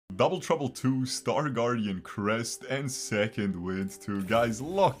Double Trouble 2, Star Guardian Crest, and second wind 2. Guys,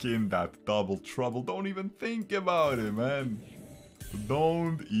 lock in that Double Trouble. Don't even think about it, man.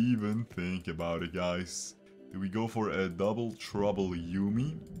 Don't even think about it, guys. Do we go for a Double Trouble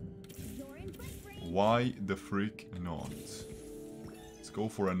Yuumi? Why the frick not? Let's go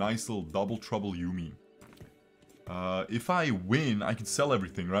for a nice little Double Trouble Yuumi. If I win, I can sell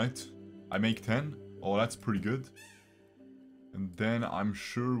everything, right? I make 10. Oh, that's pretty good. And then I'm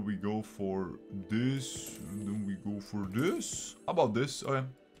sure we go for this. And then we go for this. How about this? Okay.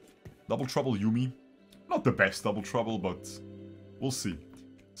 Double Trouble Yuumi. Not the best Double Trouble, but we'll see.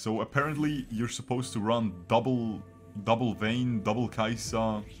 So apparently you're supposed to run double Vayne, double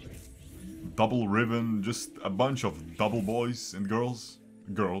Kai'Sa, double Riven, just a bunch of double boys and girls.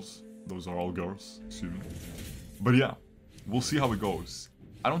 Girls. Those are all girls, excuse me. But yeah, we'll see how it goes.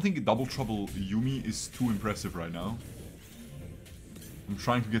 I don't think Double Trouble Yuumi is too impressive right now. I'm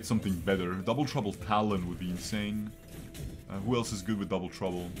trying to get something better. Double Trouble Talon would be insane. Who else is good with Double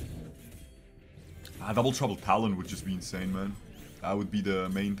Trouble? Double Trouble Talon would just be insane, man. That would be the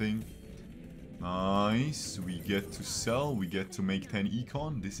main thing. Nice. We get to sell. We get to make 10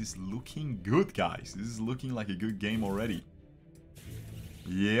 econ. This is looking good, guys. This is looking like a good game already.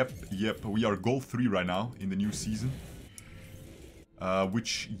 Yep. We are gold 3 right now in the new season.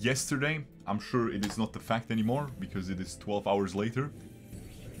 Which yesterday, I'm sure it is not the fact anymore because it is 12 hours later.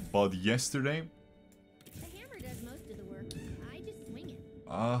 But yesterday... The hammer does most of the work. I just swing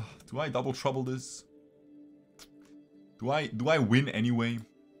it. Do I Double Trouble this? Do I win anyway?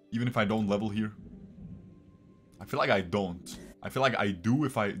 Even if I don't level here? I feel like I don't. I feel like I do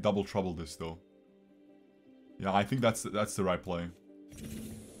if I Double Trouble this though. Yeah, I think that's the right play.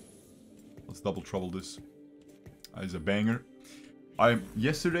 Let's Double Trouble this. That is a banger.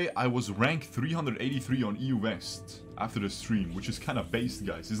 Yesterday I was rank 383 on EU West after the stream, which is kind of based,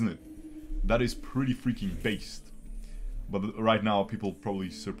 guys, isn't it? That is pretty freaking based. But right now people probably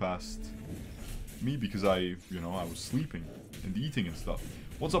surpassed me because I was sleeping and eating and stuff.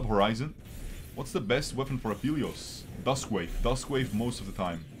 What's up, Horizon? What's the best weapon for Aphelios? Duskwave. Duskwave most of the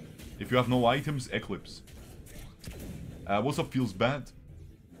time. If you have no items, Eclipse. What's up, Feels Bad?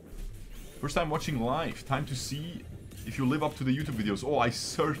 First time watching live. Time to see if you live up to the YouTube videos. Oh, I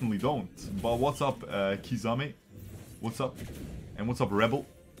certainly don't. But what's up, Kizame? What's up? And what's up, Rebel?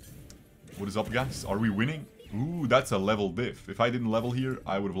 What is up, guys? Are we winning? Ooh, that's a level diff. If I didn't level here,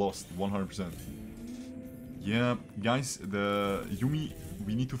 I would have lost 100%. Yeah, guys, the Yuumi...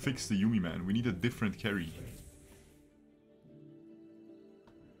 We need to fix the Yuumi, man. We need a different carry.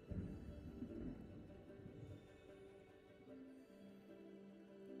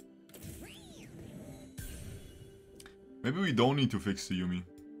 Maybe we don't need to fix the Yuumi.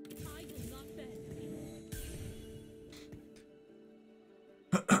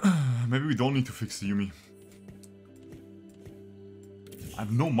 Maybe we don't need to fix the Yuumi. I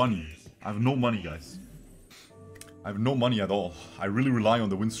have no money. I have no money, guys. I have no money at all. I really rely on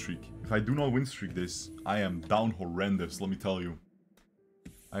the win streak. If I do not win streak this, I am down horrendous, let me tell you.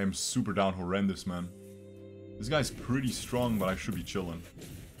 I am super down horrendous, man. This guy's pretty strong, but I should be chilling.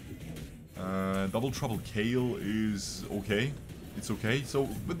 Double Trouble Kale is okay. It's okay. So,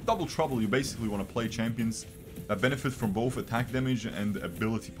 with Double Trouble, you basically want to play champions that benefit from both attack damage and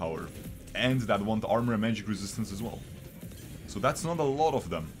ability power. And that want armor and magic resistance as well. So that's not a lot of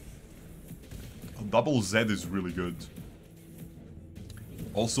them. Double Z is really good.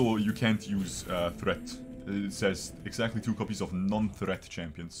 Also, you can't use threat. It says exactly 2 copies of non-threat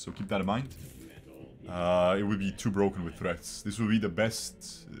champions, so keep that in mind. It would be too broken with threats. This would be the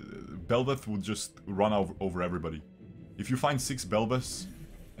best. Bel'Veth would just run over everybody. If you find 6 Bel'Veths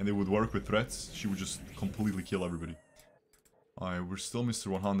and they would work with threats, she would just completely kill everybody. Alright, we're still Mr.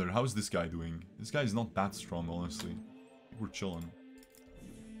 100. How's this guy doing? This guy is not that strong, honestly. We're chilling.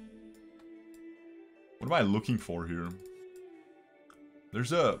 What am I looking for here?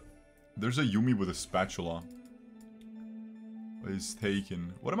 There's a Yuumi with a spatula. Is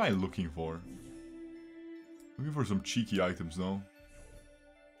taken. What am I looking for? Looking for some cheeky items, no?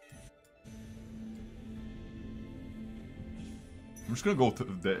 I'm just gonna go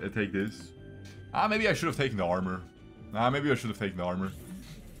take this. Maybe I should have taken the armor. Maybe I should have taken the armor.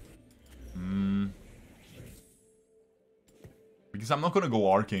 Because I'm not gonna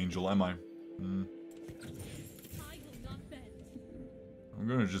go Archangel, am I? I'm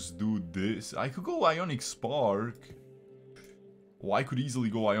gonna just do this. I could go Ionic Spark. Oh, I could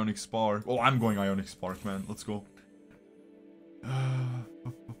easily go Ionic Spark. Oh, I'm going Ionic Spark, man. Let's go.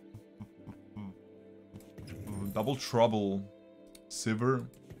 Double Trouble. Sivir.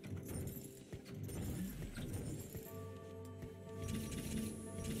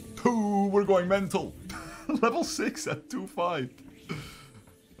 Ooh, we're going mental. Level 6 at 2-5.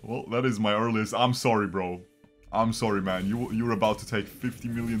 Well, that is my earliest. I'm sorry, bro. I'm sorry, man. You're about to take 50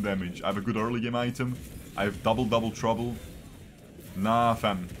 million damage. I have a good early game item. I have double trouble. Nah,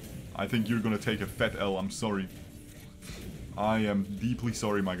 fam. I think you're gonna take a fat L. I'm sorry. I am deeply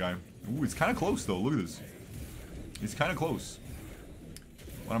sorry, my guy. Ooh, it's kind of close, though. Look at this. It's kind of close.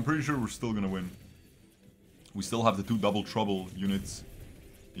 But I'm pretty sure we're still gonna win. We still have the 2 double trouble units.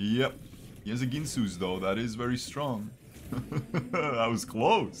 Yep. He has a Ginsu's, though. That is very strong. That was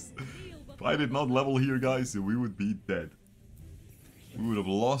close. If I did not level here, guys, we would be dead. We would have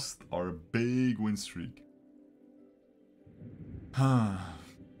lost our big win streak.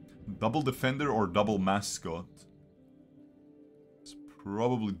 Double defender or double mascot? It's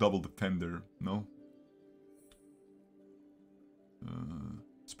probably double defender, no?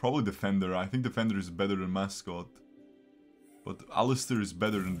 It's probably defender. I think defender is better than mascot. But Alistair is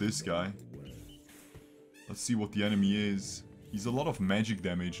better than this guy. Let's see what the enemy is. He's a lot of magic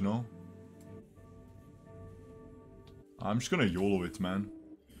damage, no? I'm just gonna YOLO it, man.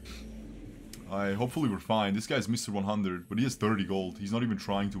 Hopefully we're fine. This guy's Mr. 100, but he has 30 gold. He's not even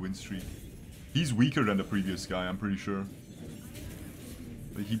trying to win streak. He's weaker than the previous guy, I'm pretty sure.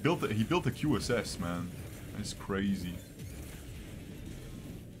 But he built a QSS, man. That's crazy.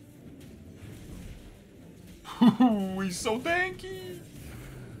 He's so tanky!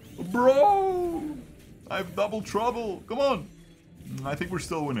 Bro! I have double trouble. Come on! I think we're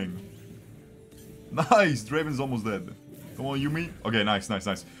still winning. Nice! Draven's almost dead. Come on, Yumi. Okay, nice.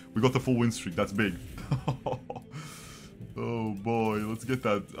 We got the full win streak. That's big. Oh boy, let's get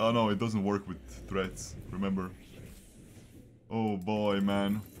that. Oh no, it doesn't work with threats. Remember. Oh boy,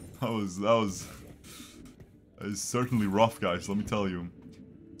 man. That was certainly rough, guys. Let me tell you.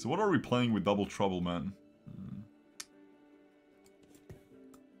 So what are we playing with double trouble, man?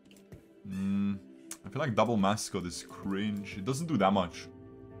 I feel like double mascot is cringe. It doesn't do that much.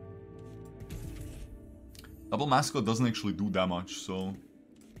 Double mascot doesn't actually do that much, so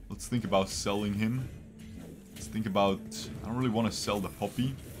let's think about selling him. Let's think about... I don't really want to sell the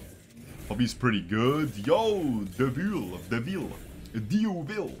Poppy. Poppy's pretty good. Yo, Deville.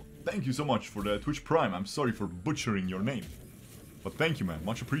 Thank you so much for the Twitch Prime. I'm sorry for butchering your name. But thank you, man.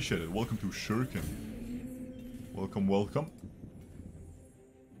 Much appreciated. Welcome to Shurkou. Welcome. Oh,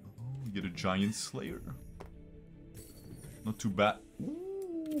 we get a Giant Slayer. Not too bad.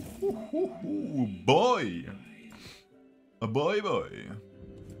 Ooh, boy. A boy. Boy.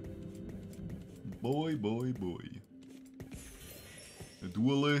 A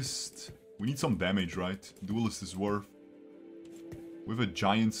duelist. We need some damage, right? Duelist is worth. With a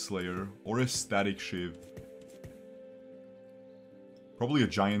Giant Slayer or a Static Shiv. Probably a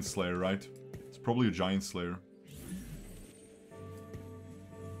Giant Slayer, right? It's probably a Giant Slayer.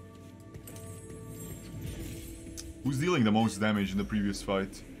 Who's dealing the most damage in the previous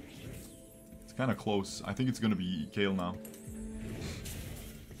fight? It's kind of close. I think it's gonna be Kale now.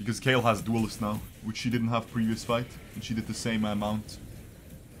 Because Kale has Duelist now, which she didn't have previous fight. And she did the same amount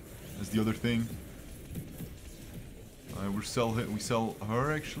as the other thing. We sell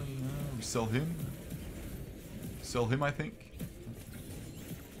her actually. We sell him. Sell him, I think.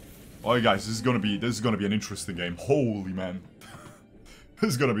 Alright guys, this is gonna be an interesting game. Holy man. This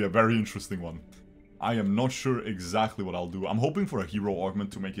is gonna be a very interesting one. I am not sure exactly what I'll do. I'm hoping for a hero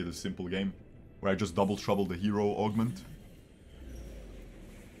augment to make it a simple game. Where I just double trouble the hero augment.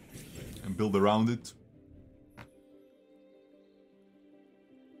 And build around it.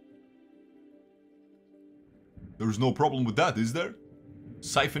 There's no problem with that, is there?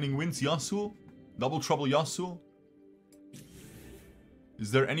 Siphoning wins Yasuo? Double trouble Yasuo?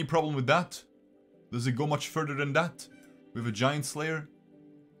 Is there any problem with that? Does it go much further than that? With a Giant Slayer?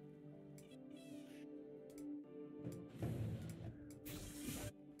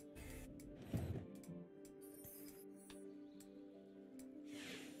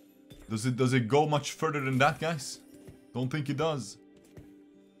 Does it go much further than that, guys? Don't think it does.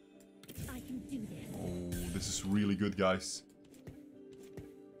 I can do this. Oh, this is really good, guys.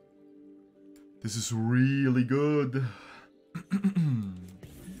 This is really good.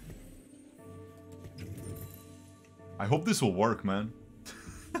 I hope this will work, man.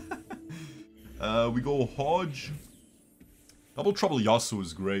 We go Hodge. Double trouble Yasuo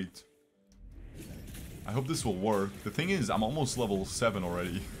is great. I hope this will work. The thing is, I'm almost level 7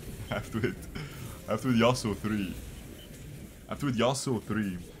 already. After Yasuo 3. After Yasuo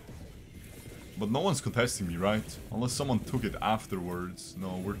 3. But no one's contesting me, right? Unless someone took it afterwards.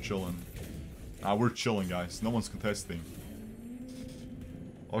 No, we're chilling. We're chilling, guys. No one's contesting.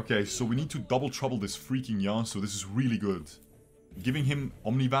 Okay, so we need to double trouble this freaking Yasuo. This is really good. giving him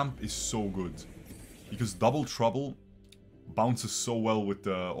Omnivamp is so good. Because Double Trouble bounces so well with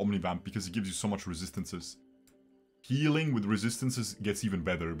the Omnivamp because it gives you so much resistances. Healing with resistances gets even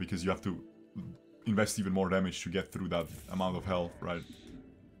better because you have to invest even more damage to get through that amount of health, right?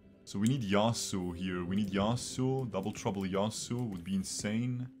 So we need Yasuo here. We need Yasuo. Double Trouble Yasuo would be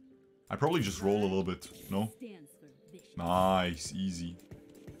insane. I probably just roll a little bit. No? Nice. Easy.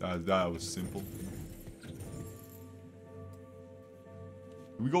 That was simple.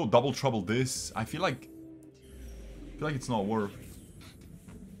 Do we go Double Trouble this? I feel like it's not worth.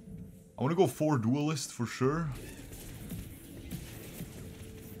 I want to go 4 Duelist for sure.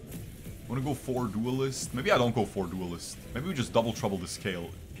 I want to go 4 Duelist. Maybe I don't go 4 Duelist. Maybe we just Double Trouble this Kale.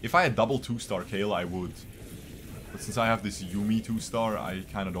 If I had double 2-star Kale, I would. But since I have this Yuumi 2-star, I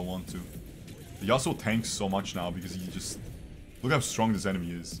kind of don't want to. The Yasuo tanks so much now because he just... Look how strong this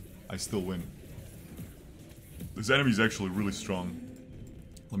enemy is. I still win. This enemy is actually really strong.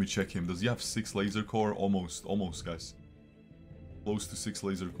 Let me check him. Does he have 6 laser core? Almost, guys. Close to 6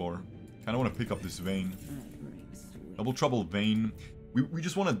 laser core. Kinda wanna pick up this Vayne. Double Trouble Vayne. We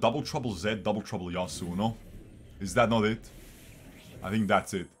just want a Double Trouble Zed, Double Trouble Yasuo, no? Is that not it? I think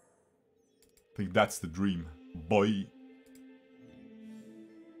that's it. I think that's the dream. Boy.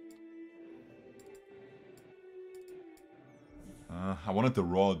 I wanted the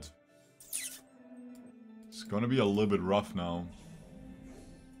rod. It's gonna be a little bit rough now.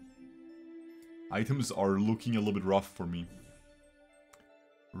 Items are looking a little bit rough for me.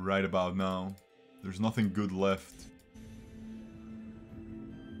 Right about now. There's nothing good left.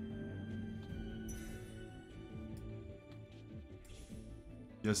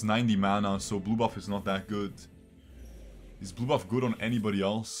 He has 90 mana, so blue buff is not that good. Is blue buff good on anybody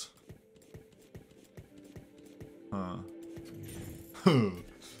else? Huh. Oh,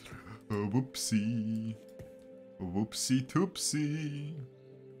 whoopsie. Whoopsie toopsie.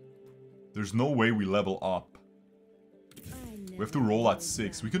 There's no way we level up. We have to roll at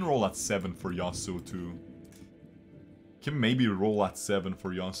 6. We can roll at 7 for Yasuo too. Can maybe roll at 7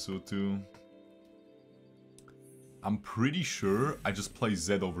 for Yasuo too. I'm pretty sure I just play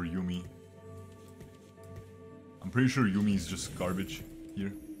Zed over Yuumi. I'm pretty sure Yuumi is just garbage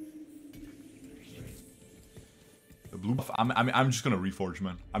here. The blue buff, I'm just gonna reforge,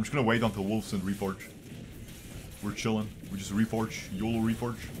 man. I'm just gonna wait until Wolves and reforge. We're chilling. We just reforge, YOLO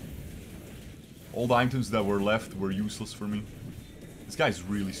reforge. All the items that were left were useless for me. This guy's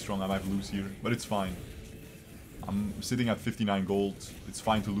really strong. I might lose here, but it's fine. I'm sitting at 59 gold. It's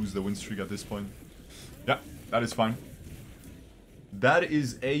fine to lose the win streak at this point. Yeah, that is fine. That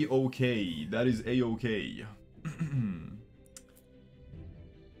is a-okay. That is a-okay.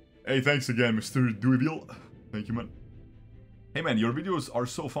 Hey, thanks again, Mr. Duiville. Thank you, man. Hey, man, your videos are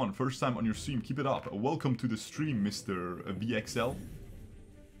so fun. First time on your stream. Keep it up. Welcome to the stream, Mr. VXL.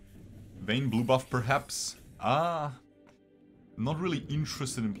 Vayne blue buff, perhaps? Not really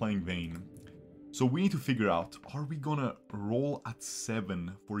interested in playing Vayne. So we need to figure out, are we gonna roll at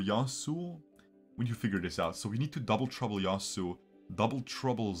 7 for Yasuo? We need to figure this out. So we need to Double Trouble Yasuo, Double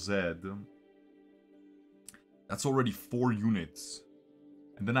Trouble Zed. That's already 4 units.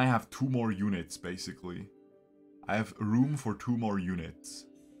 And then I have 2 more units, basically. I have room for 2 more units.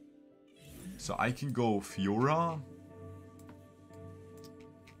 So I can go Fiora.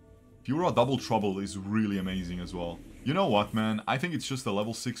 Fiora Double Trouble is really amazing as well. You know what, man? I think it's just a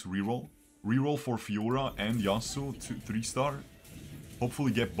level 6 reroll. Reroll for Fiora and Yasuo, 3-star.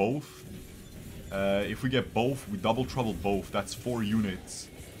 Hopefully get both. If we get both, we Double Trouble both. That's 4 units.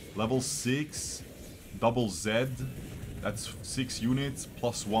 Level 6, Double Zed. That's 6 units,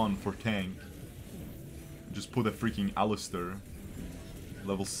 plus 1 for tank. Just put a freaking Alistair.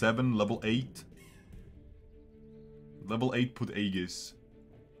 Level 7, level 8. Level 8 put Aegis.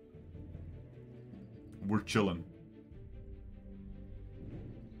 We're chillin'.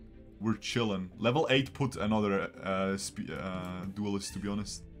 We're chillin'. Level 8 put another duelist, to be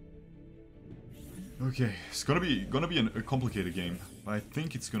honest. Okay, it's gonna be a complicated game, but I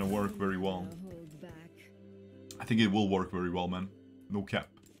think it's gonna work very well. I think it will work very well, man. No cap.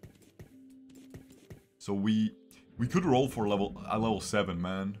 So we could roll for level 7,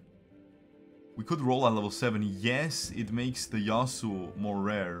 man. We could roll at level 7. Yes, it makes the Yasuo more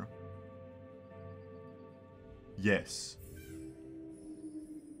rare. Yes.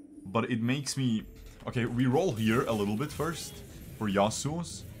 But it makes me... Okay, we roll here a little bit first for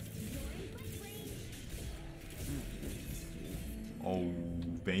Yasuo's. Oh,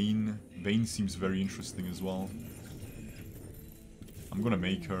 Vayne. Vayne seems very interesting as well. I'm gonna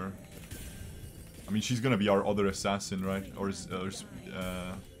make her. I mean, she's gonna be our other assassin, right? Or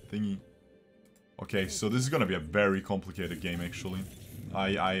thingy. Okay, so this is gonna be a very complicated game, actually.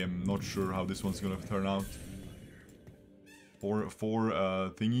 I am not sure how this one's gonna turn out. Four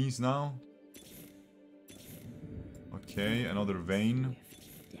thingies now. Okay, another Vayne.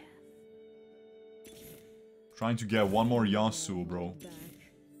 Trying to get one more Yasuo, bro.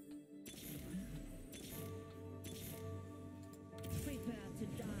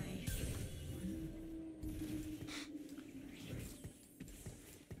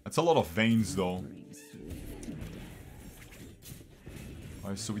 That's a lot of Vaynes, though.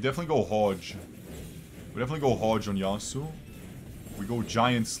 Alright, so we definitely go Hodge. We definitely go Hodge on Yasuo. We go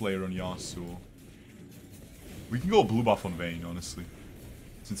Giant Slayer on Yasuo. We can go blue buff on Vayne, honestly.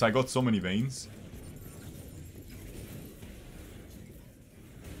 Since I got so many Vaynes.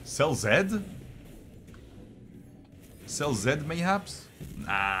 Sell Zed? Sell Zed, mayhaps?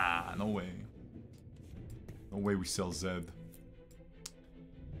 Nah, no way. No way we sell Zed.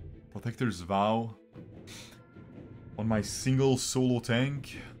 Protector's Vow. On my single solo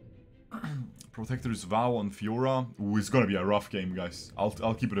tank. Protector's Vow on Fiora. Ooh, it's gonna be a rough game, guys.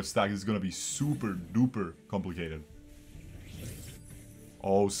 I'll keep it a stack. It's gonna be super duper complicated.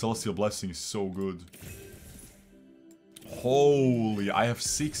 Oh, Celestial Blessing is so good. Holy, I have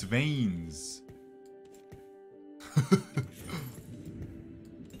 6 Vaynes.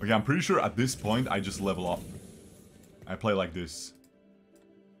 Okay, I'm pretty sure at this point I just level up. I play like this.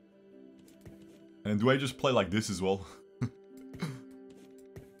 And do I just play like this as well?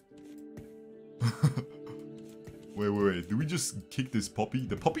 Wait. Do we just kick this Poppy?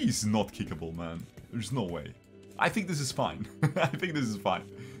 The Poppy is not kickable, man. There's no way. I think this is fine. I think this is fine.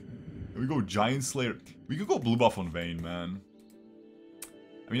 We go Giant Slayer. We could go blue buff on Vayne, man.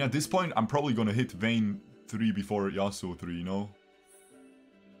 I mean, at this point, I'm probably gonna hit Vayne 3 before Yasuo 3, you know?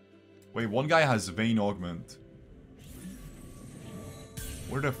 Wait, one guy has Vayne Augment.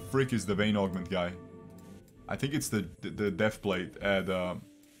 Where the frick is the Vayne Augment guy? I think it's the Deathblade, the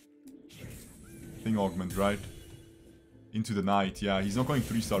thing Augment, right? Into the Night, yeah, he's not going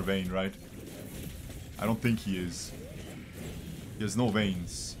 3-star Vayne, right? I don't think he is. He has no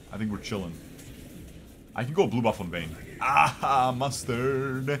Vaynes. I think we're chilling. I can go blue buff on Vayne. Ah,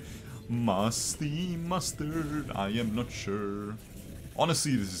 mustard. Musty mustard. I am not sure.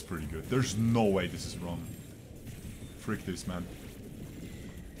 Honestly, this is pretty good. There's no way this is wrong. Frick this, man.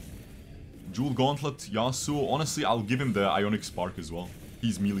 Jewel Gauntlet, Yasuo. Honestly, I'll give him the Ionic Spark as well.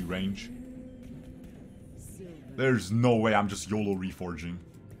 He's melee range. There's no way I'm just YOLO reforging.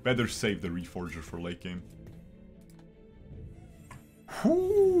 Better save the reforger for late game.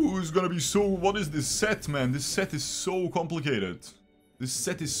 Whoo, it's gonna be so... What is this set, man? This set is so complicated. This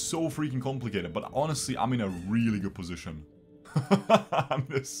set is so freaking complicated. But honestly, I'm in a really good position. I'm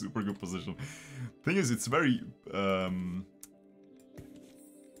in a super good position. Thing is, it's very...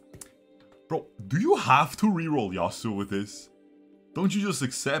 Bro, do you have to reroll Yasuo with this? Don't you just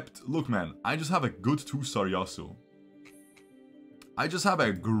accept... Look, man, I just have a good 2-star Yasuo. I just have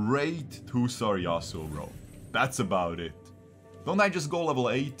a great 2-star Yasuo, bro. That's about it. Don't I just go level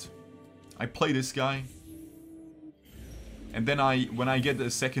 8? I play this guy. And then when I get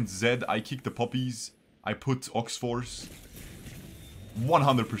the second Zed, I kick the poppies. I put Oxforce.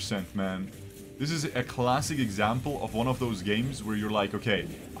 100%, man. This is a classic example of one of those games where you're like, okay,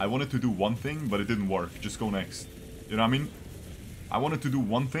 I wanted to do one thing, but it didn't work. Just go next. You know what I mean? I wanted to do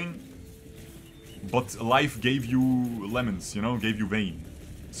one thing, but life gave you lemons, you know? Gave you Vayne.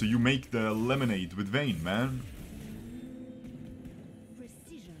 So you make the lemonade with Vayne, man.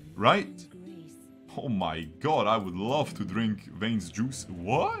 Right? Oh my god, I would love to drink Vayne's juice.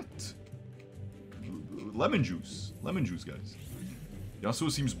 What? Lemon juice. Lemon juice, guys. Yasuo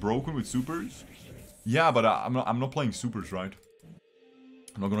seems broken with supers. Yeah, but I'm not playing supers, right?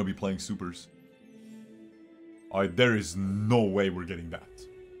 I'm not gonna be playing supers. Alright, there is no way we're getting that.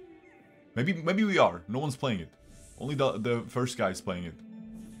 Maybe we are. No one's playing it. Only the first guy is playing it.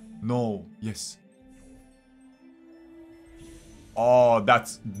 No. Yes. Oh,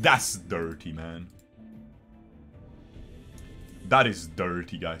 that's dirty, man. That is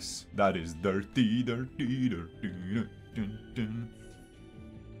dirty, guys. That is dirty.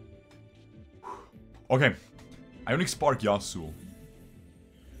 Okay. Ionic Spark Yasuo.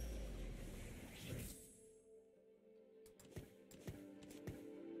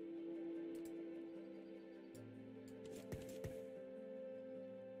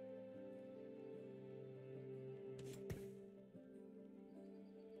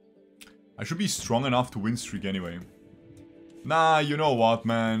 I should be strong enough to win streak anyway. Nah, you know what,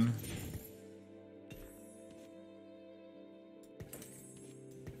 man.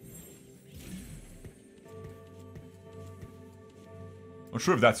 Not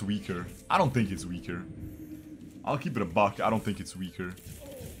sure if that's weaker. I don't think it's weaker. I'll keep it a buck. I don't think it's weaker.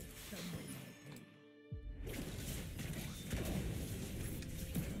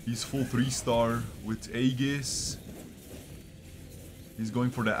 He's full 3-star with Aegis. He's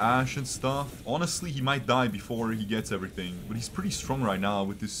going for the Ashe and stuff. Honestly, he might die before he gets everything. But he's pretty strong right now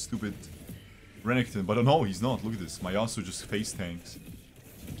with this stupid Renekton. But no, he's not. Look at this. My Yasuo just face tanks.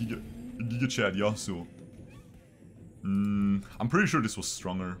 Giga Chad Yasuo. I'm pretty sure this was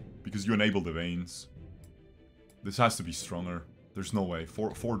stronger. Because you enable the Vaynes. This has to be stronger. There's no way.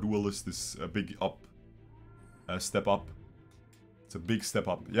 4 duelist is a big up. Step up. It's a big step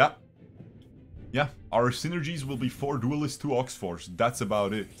up. Yeah. Yeah. Our synergies will be 4 duelists, 2 Oxforce. That's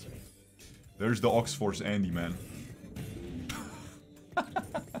about it. There's the Oxforce Andy, man.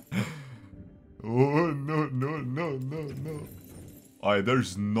 Oh, no. Alright,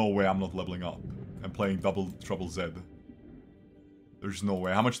 there's no way I'm not leveling up and playing double Trouble Zed. There's no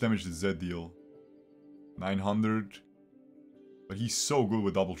way. How much damage did Zed deal? 900. But he's so good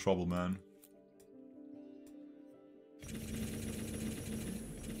with double Trouble, man.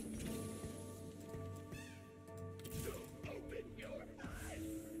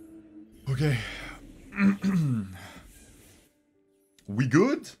 Okay. We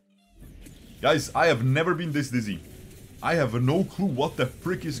good? Guys, I have never been this dizzy. I have no clue what the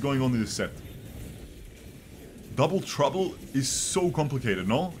frick is going on in this set. Double Trouble is so complicated,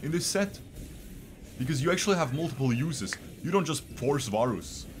 no? In this set? Because you actually have multiple uses. You don't just force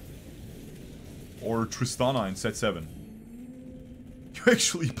Varus. Or Tristana in set 7. You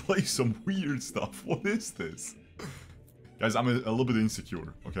actually play some weird stuff. What is this? Guys, I'm a little bit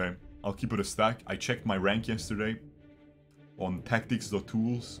insecure, okay? I'll keep it a stack. I checked my rank yesterday on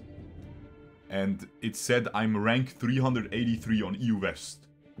tactics.tools. And it said I'm rank 383 on EU West.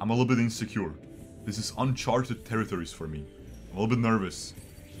 I'm a little bit insecure. This is uncharted territories for me. I'm a little bit nervous.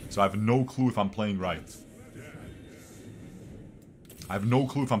 So I have no clue if I'm playing right. I have no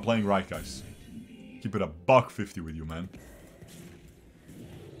clue if I'm playing right, guys. Keep it a $150 with you, man.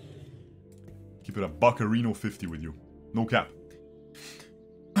 Keep it a buckarino 50 with you. No cap.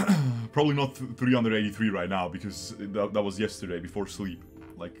 Probably not 383 right now, because that was yesterday, before sleep.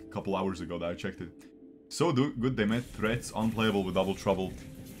 Like a couple hours ago that I checked it. So good, they met threats, unplayable with double trouble.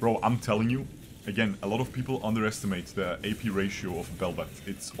 Bro, I'm telling you, again, a lot of people underestimate the AP ratio of Bel'Veth.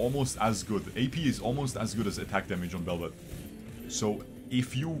 It's almost as good. AP is almost as good as attack damage on Bel'Veth. So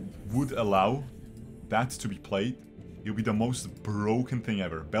if you would allow that to be played, it'll be the most broken thing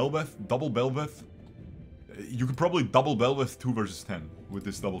ever. Bel'Veth, double Bel'Veth. You could probably double Bel'Veth 2 versus 10 with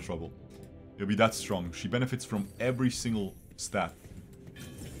this double trouble. It'll be that strong. She benefits from every single stat.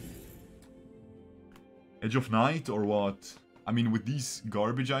 Edge of Night or what? I mean, with these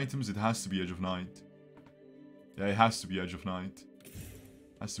garbage items, it has to be Edge of Night. Yeah, it has to be Edge of Night.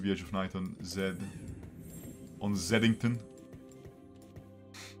 Has to be Edge of Night on Zed. On Zeddington.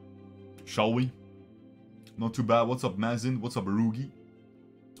 Shall we? Not too bad. What's up, Mazin? What's up, Rugi?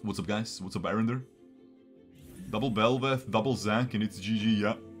 What's up, guys? What's up, Arender? Double Bel'Veth, double Zac, and it's GG,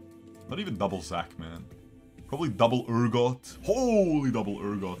 yeah. Not even double Zac, man. Probably double Urgot. Holy double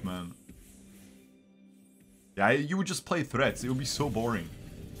Urgot, man. Yeah, you would just play threats. It would be so boring.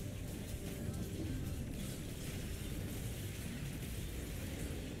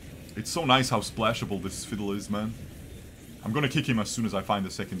 It's so nice how splashable this Fiddle is, man. I'm gonna kick him as soon as I find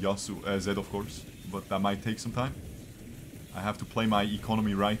the second Yasuo, Zed, of course. But that might take some time. I have to play my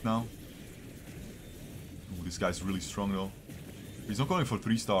economy right now. Ooh, this guy's really strong, though. He's not going for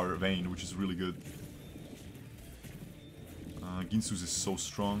 3-star Vayne, which is really good. Ginsu's is so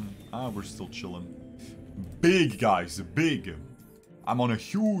strong. We're still chilling. Big, guys, big. I'm on a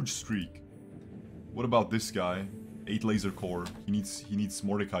huge streak. What about this guy? 8 laser core. He needs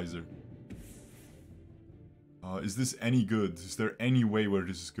Mordekaiser. Is this any good? Is there any way where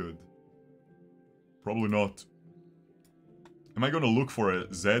this is good? Probably not. Am I gonna look for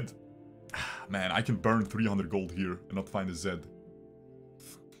a Zed? Man, I can burn 300 gold here and not find a Zed.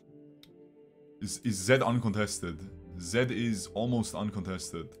 Is Zed uncontested? Zed is almost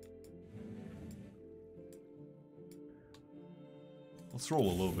uncontested. Let's roll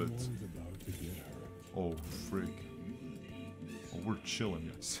a little bit. Oh, frig. Oh, we're chilling,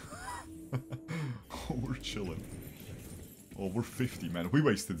 guys. Oh, we're chilling. Oh, we're 50, man. We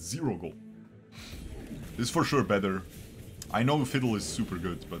wasted 0 gold. This is for sure better. I know Fiddle is super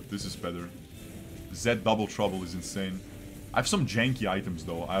good, but this is better. Zed double trouble is insane. I have some janky items,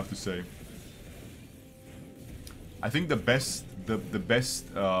 though, I have to say. I think the best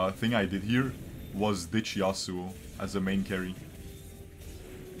thing I did here was ditch Yasuo as a main carry.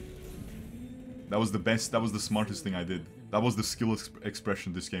 That was the best, that was the smartest thing I did. That was the skill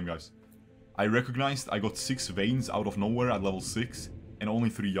expression this game, guys. I recognized I got 6 Vaynes out of nowhere at level 6 and only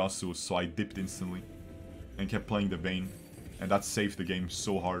 3 Yasuos, so I dipped instantly and kept playing the Vayne. And that saved the game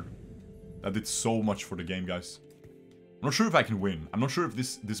so hard. That did so much for the game, guys. I'm not sure if I can win. I'm not sure if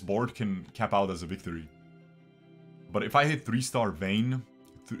this board can cap out as a victory. But if I hit 3-star Vayne,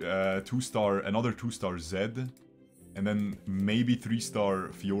 2-star, another 2-star Zed, and then maybe 3-star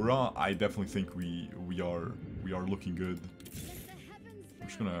Fiora, I definitely think we are looking good. I'm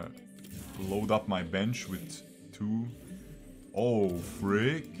just gonna load up my bench with 2. Oh,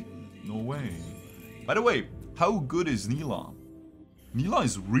 frick. No way. By the way, how good is Neela? Neela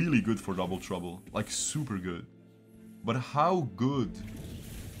is really good for Double Trouble. Like, super good. But how good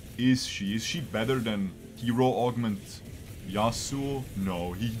is she? Is she better than Hero Augment Yasuo?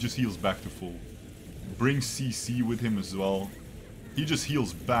 No, he just heals back to full. Bring CC with him as well. He just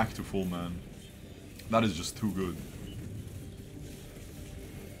heals back to full, man. That is just too good.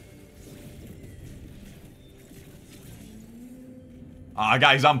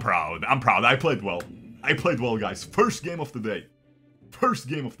 Guys, I'm proud. I'm proud. I played well. I played well, guys. First game of the day. First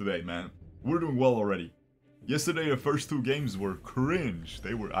game of the day, man. We're doing well already. Yesterday, the first 2 games were cringe.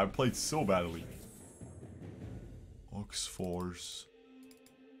 I played so badly. Oxforce.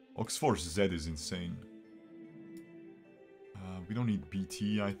 Oxforce Zed is insane. We don't need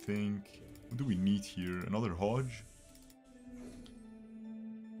BT, I think. What do we need here? Another Hodge?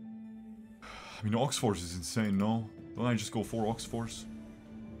 I mean, Oxforce is insane, no? Don't I just go for Oxforce?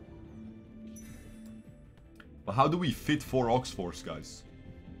 But how do we fit 4 Oxforce, guys?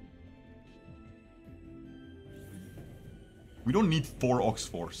 We don't need 4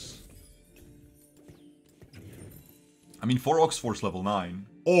 Oxforce. I mean, 4 Oxforce level 9.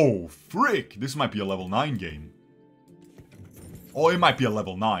 Oh, frick! This might be a level 9 game. Oh, it might be a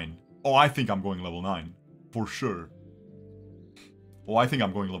level 9. Oh, I think I'm going level 9. For sure. Oh, I think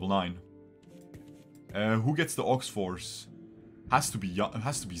I'm going level 9. Who gets the Oxforce? Has to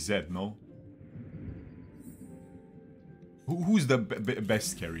be Zed, no? Who's the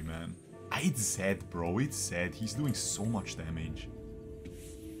best carry, man? It's Zed, bro. It's Zed. He's doing so much damage.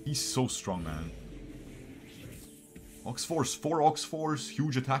 He's so strong, man. Oxforce, 4 Oxforce,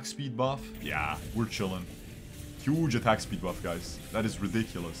 huge attack speed buff. Yeah, we're chilling. Huge attack speed buff, guys. That is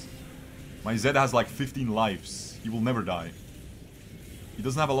ridiculous. My Zed has like 15 lives. He will never die. He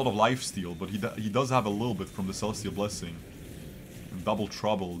doesn't have a lot of lifesteal, but he does have a little bit from the Celestial Blessing. And Double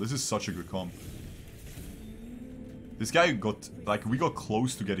Trouble. This is such a good comp. This guy got, like, we got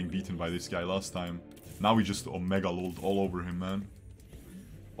close to getting beaten by this guy last time. Now we just Omega lulled all over him, man.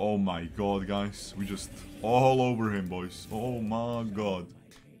 Oh my god, guys. We just all over him, boys. Oh my god.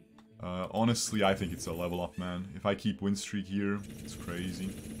 Honestly, I think it's a level up, man. If I keep win streak here, it's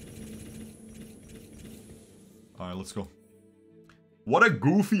crazy. Alright, let's go. What a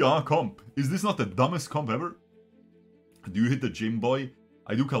goofy comp. Is this not the dumbest comp ever? Do you hit the gym, boy?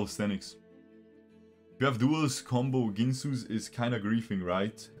 I do calisthenics. If you have duelist combo, Ginsu's is kinda griefing,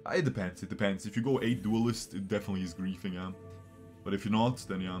 right? It depends, it depends. If you go 8 duelist, it definitely is griefing, yeah. But if you're not,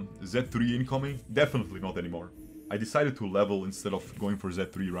 then yeah. Z3 incoming? Definitely not anymore. I decided to level instead of going for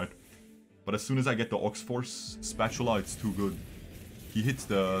Z3, right? But as soon as I get the Oxforce Spatula, it's too good. He hits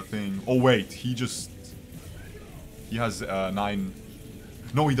the thing. Oh wait, he has 9...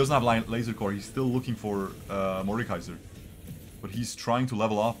 No, he doesn't have Laser Core. He's still looking for Mordekaiser. But he's trying to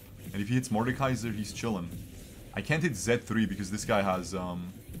level up. And if he hits Mordekaiser, he's chilling. I can't hit Z3 because this guy has...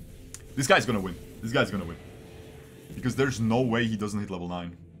 This guy's gonna win. This guy's gonna win. Because there's no way he doesn't hit level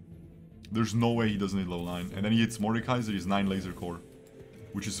 9. There's no way he doesn't hit level 9. And then he hits Mordekaiser, he's 9 Laser Core.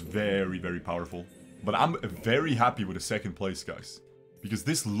 Which is very, very powerful. But I'm very happy with the second place, guys. Because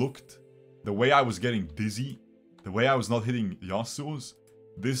this looked... The way I was getting dizzy, the way I was not hitting Yasuo's,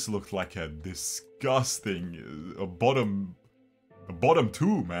 this looked like a disgusting... A bottom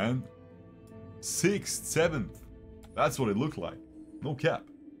 2, man. 6th, 7th. That's what it looked like. No cap.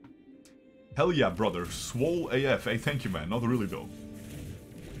 Hell yeah, brother. Swole AF. Hey, thank you, man. Not really, though.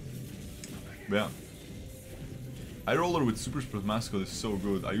 But yeah. Eye Roller with Super Spread Mascot is so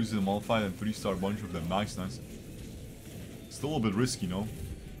good. I use it in Malphite and 3-star bunch of them. Nice, nice. Still a little bit risky, no?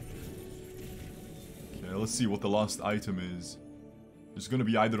 Okay, let's see what the last item is. There's gonna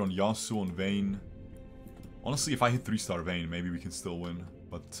be either on Yasuo and Vayne. Honestly, if I hit 3-star Vayne, maybe we can still win.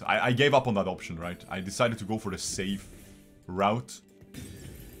 But I gave up on that option, right? I decided to go for the safe route.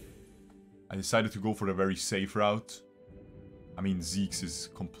 I decided to go for the very safe route. I mean, Zeke's is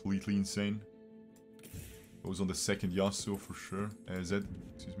completely insane. Goes on the second Yasuo for sure. Zed,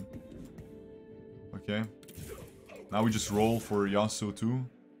 excuse me. Okay. Now we just roll for Yasuo too.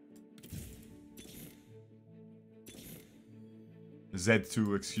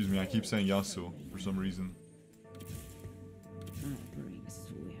 Z2, excuse me. I keep saying Yasuo for some reason.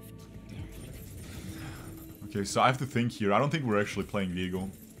 Okay, so I have to think here. I don't think we're actually playing Viego.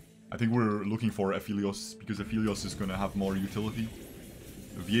 I think we're looking for Aphelios, because Aphelios is gonna have more utility.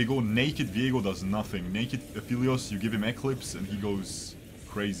 Viego, naked Viego does nothing. Naked Aphelios, you give him Eclipse and he goes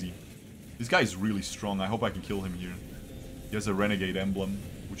crazy. This guy is really strong. I hope I can kill him here. He has a Renegade emblem,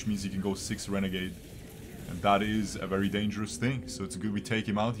 which means he can go 6 Renegade. And that is a very dangerous thing. So it's good we take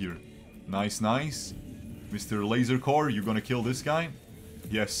him out here. Nice, nice. Mr. Laser Core, you gonna kill this guy?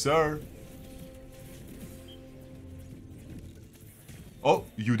 Yes, sir. Oh,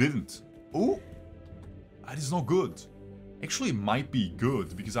 you didn't. Oh, that is not good. Actually, it might be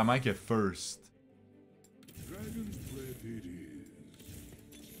good, because I might get first.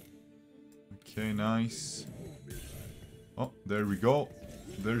 Okay, nice. Oh, there we go.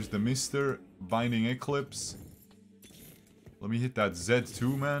 There's the Mr. Binding Eclipse. Let me hit that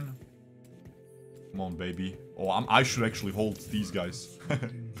Z2, man. Come on, baby. Oh, I should actually hold these guys.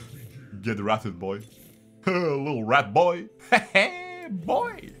 Get ratted, boy. Little rat boy.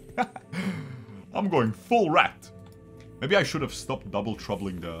 Boy. I'm going full rat. Maybe I should have stopped double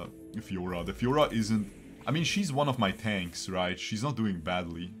troubling the Fiora. The Fiora isn't... I mean, she's one of my tanks, right? She's not doing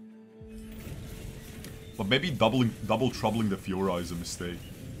badly. But maybe double troubling the Fiora is a mistake.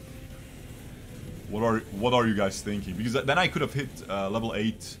 What are you guys thinking? Because then I could have hit level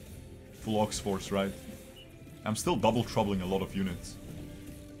 8 full Ox Force, right? I'm still double troubling a lot of units.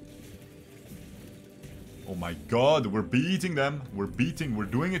 Oh my god, we're beating them. We're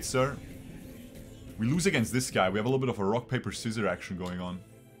doing it, sir. We lose against this guy. We have a little bit of a rock, paper, scissor action going on.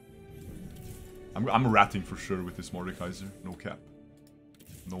 I'm ratting for sure with this Mordekaiser. No cap.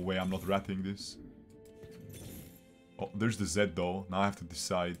 No way I'm not ratting this. Oh, there's the Z though. Now I have to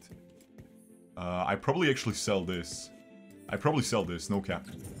decide. I probably actually sell this. I probably sell this, no cap.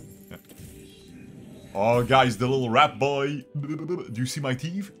 Yeah. Oh, guys, the little rat boy. Do you see my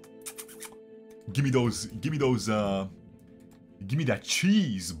teeth? Give me that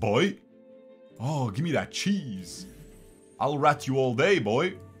cheese, boy. Oh, give me that cheese. I'll rat you all day,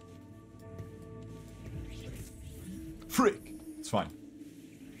 boy. Frick. It's fine.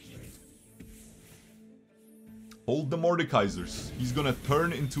 Hold the Mordekaisers. He's gonna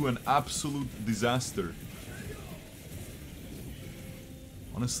turn into an absolute disaster.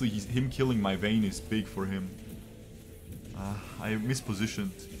 Honestly, him killing my Vayne is big for him. I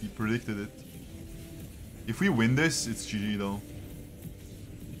mispositioned. He predicted it. If we win this, it's GG though.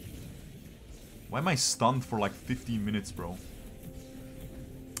 Why am I stunned for like 15 minutes, bro?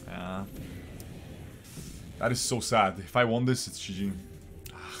 That is so sad. If I won this, it's GG.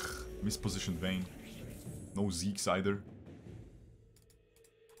 Mispositioned Vayne. No Zeeks either.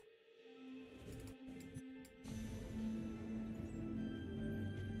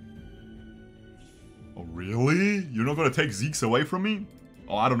 Oh, really? You're not gonna take Zeeks away from me?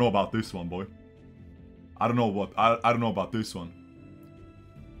 Oh, I don't know about this one, boy. I don't know about this one.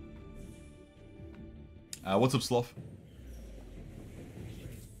 What's up, Sloth?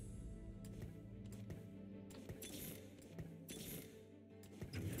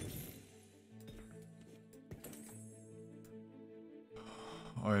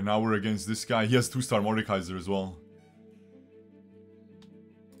 Alright, now we're against this guy. He has 2-star Mordekaiser as well.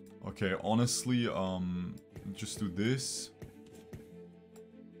 Okay, honestly, just do this.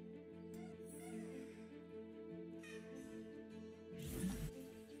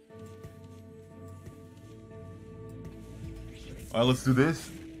 Alright, let's do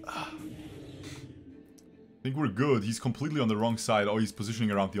this. I think we're good. He's completely on the wrong side. Oh, he's positioning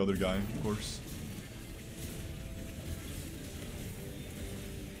around the other guy, of course.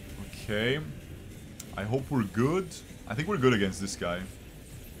 Okay. I hope we're good. I think we're good against this guy.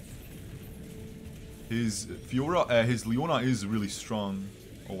 His Fiora, his Leona is really strong.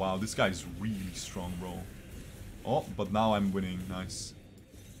 Oh wow, this guy is really strong, bro. Oh, but now I'm winning. Nice.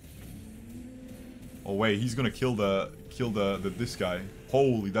 Oh wait, he's gonna kill this guy.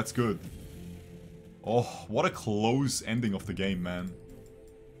 Holy, that's good. Oh, what a close ending of the game, man.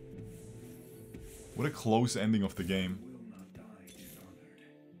 What a close ending of the game.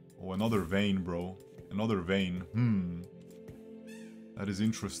 Oh, another Vayne, bro. Another Vayne. That is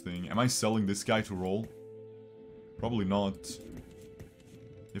interesting. Am I selling this guy to roll? Probably not.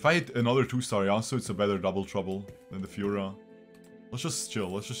 If I hit another 2-star Yasuo, it's a better double trouble than the Fiora. Let's just chill.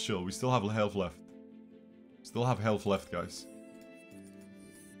 Let's just chill. We still have health left. Still have health left, guys.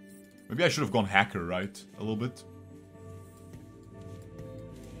 Maybe I should have gone Hacker, right? A little bit.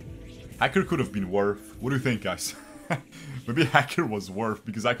 Hacker could have been worth. What do you think, guys? Maybe Hacker was worth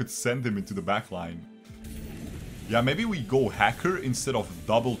because I could send him into the backline. Yeah, maybe we go Hacker instead of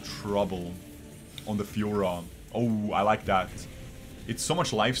Double Trouble on the Fiora. Oh, I like that. It's so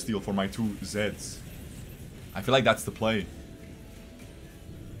much lifesteal for my 2 Zeds. I feel like that's the play.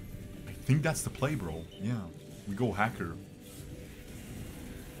 I think that's the play, bro. Yeah, we go Hacker.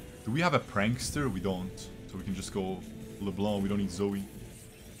 Do we have a Prankster? We don't. So we can just go LeBlanc. We don't need Zoe.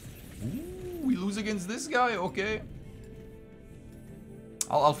 Ooh, we lose against this guy? Okay.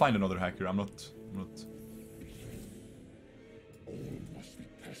 I'll find another Hacker. I'm not...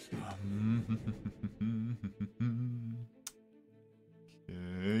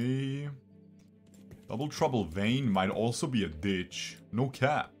 Okay. Double Trouble Vayne might also be a ditch. No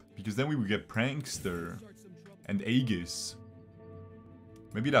cap. Because then we would get Prankster and Aegis.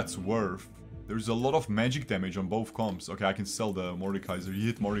 Maybe that's worth. There's a lot of magic damage on both comps. Okay, I can sell the Mordekaiser. He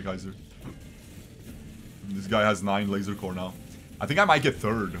hit Mordekaiser. This guy has 9 laser core now. I think I might get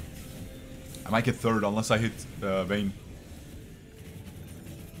third. I might get third unless I hit Vayne.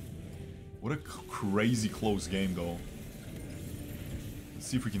 What a crazy close game though. Let's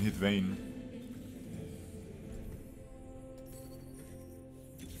see if we can hit Vayne.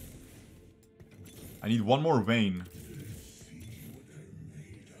 I need one more Vayne.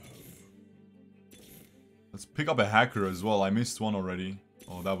 Let's pick up a Hacker as well. I missed one already.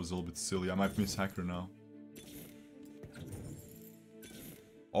 Oh, that was a little bit silly. I might miss Hacker now.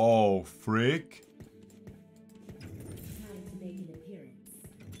 Oh, frick.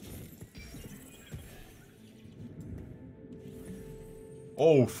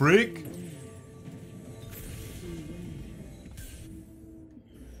 Oh, frick.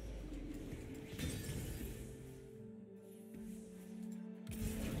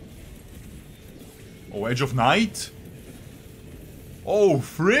 Oh, Edge of Night. Oh,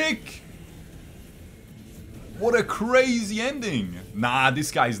 frick. What a crazy ending. Nah,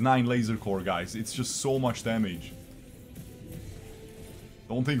 this guy's 9 laser core, guys. It's just so much damage.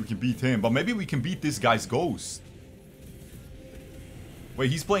 Don't think we can beat him, but maybe we can beat this guy's ghost. Wait,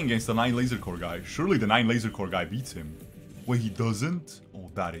 he's playing against the 9 laser core guy. Surely the 9 laser core guy beats him. Wait, he doesn't?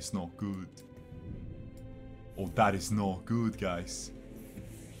 Oh, that is not good. Oh, that is not good, guys.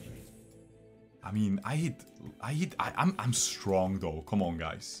 I mean, I'm strong though. Come on,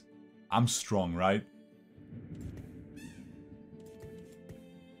 guys. I'm strong, right?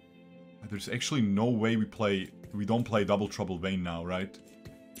 There's actually no way we don't play Double Trouble Vayne now, right?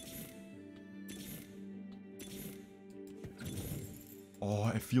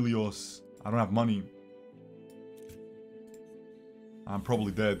 Oh, Aphelios. I don't have money. I'm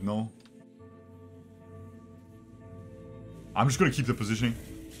probably dead, no? I'm just gonna keep the positioning.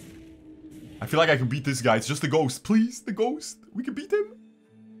 I feel like I can beat this guy. It's just the ghost. Please, the ghost. We can beat him.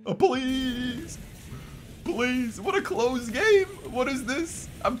 Oh, please. Please. What a close game. What is this?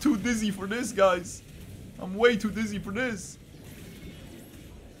 I'm too dizzy for this, guys. I'm way too dizzy for this.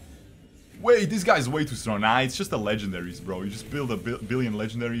 Wait, this guy's way too strong. Nah, it's just the legendaries, bro. You just build a billion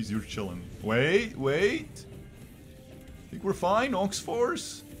legendaries, you're chilling. Wait. Think we're fine,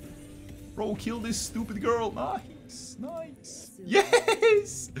 Oxforce? Bro, kill this stupid girl. Nice.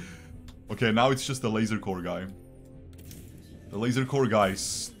 Yes! Okay, now it's just the laser core guy. The laser core guy is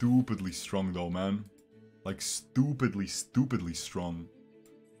stupidly strong though, man. Like, stupidly strong.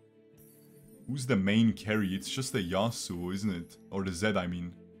 Who's the main carry? It's just the Yasuo, isn't it? Or the Zed, I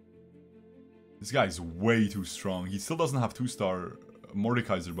mean. This guy is way too strong. He still doesn't have 2-star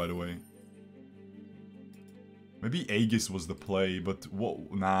Mordekaiser, by the way. Maybe Aegis was the play, but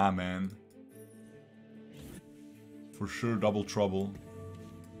what? Nah, man. For sure, Double Trouble.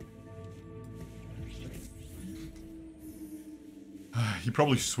 He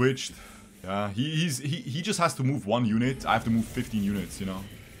probably switched. Yeah, he just has to move 1 unit. I have to move 15 units, you know.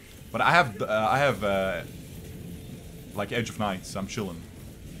 But I have like Edge of Nights. I'm chilling.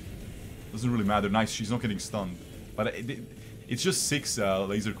 Doesn't really matter. Nice, she's not getting stunned. But it's just 6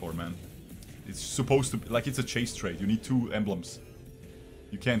 laser core, man. It's supposed to be like it's a chase trade. You need 2 emblems.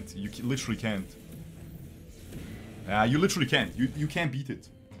 You can't. You literally can't. You literally can't. You can't beat it.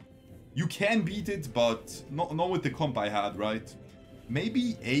 You can beat it, but not with the comp I had, right?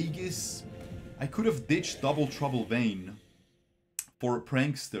 Maybe Aegis. I could have ditched Double Trouble Vayne for a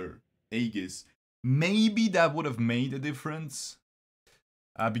Prankster Aegis. Maybe that would have made a difference.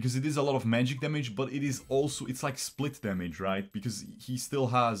 Because it is a lot of magic damage, but it is also, it's like split damage, right? Because he still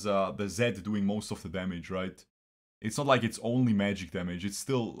has the Zed doing most of the damage, right? It's not like it's only magic damage. It's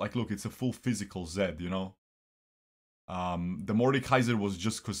still, like, look, it's a full physical Zed, you know? The Mordekaiser was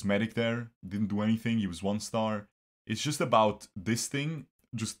just cosmetic there. Didn't do anything. He was 1-star. It's just about this thing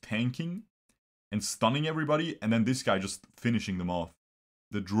just tanking and stunning everybody, and then this guy just finishing them off.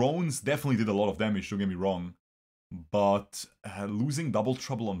 The drones definitely did a lot of damage, don't get me wrong. But losing double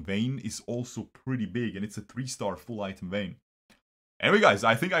trouble on Vayne is also pretty big, and it's a 3-star full item Vayne. Anyway guys,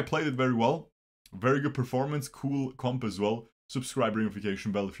 I think I played it very well. Very good performance, cool comp as well. Subscribe, ring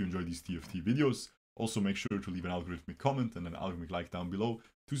notification bell if you enjoy these TFT videos. Also make sure to leave an algorithmic comment and an algorithmic like down below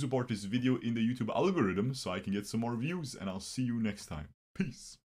to support this video in the YouTube algorithm so I can get some more views, and I'll see you next time. Peace.